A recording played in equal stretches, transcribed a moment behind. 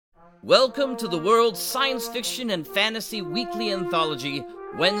Welcome to the world's science fiction and fantasy weekly anthology,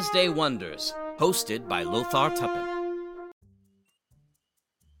 Wednesday Wonders, hosted by Lothar Tuppen.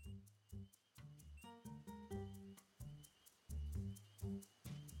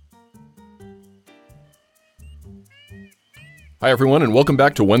 Hi everyone, and welcome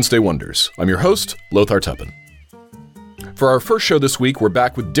back to Wednesday Wonders. I'm your host, Lothar Tuppen. For our first show this week, we're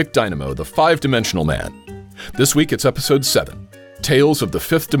back with Dick Dynamo, the Five-Dimensional Man. This week it's episode 7, Tales of the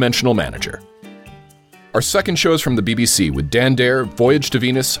Fifth-Dimensional Manager. Our second show is from the BBC with Dan Dare, Voyage to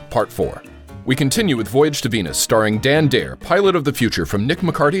Venus, Part 4. We continue with Voyage to Venus, starring Dan Dare, pilot of the future from Nick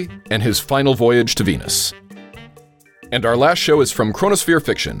McCarty, and his final voyage to Venus. And our last show is from Chronosphere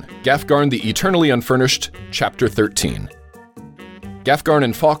Fiction, Gafgarn the Eternally Unfurnished, Chapter 13. Gafgarn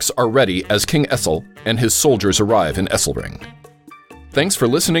and Fox are ready as King Essel and his soldiers arrive in Esselring. Thanks for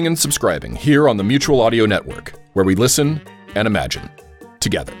listening and subscribing here on the Mutual Audio Network, where we listen and imagine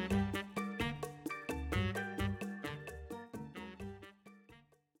together.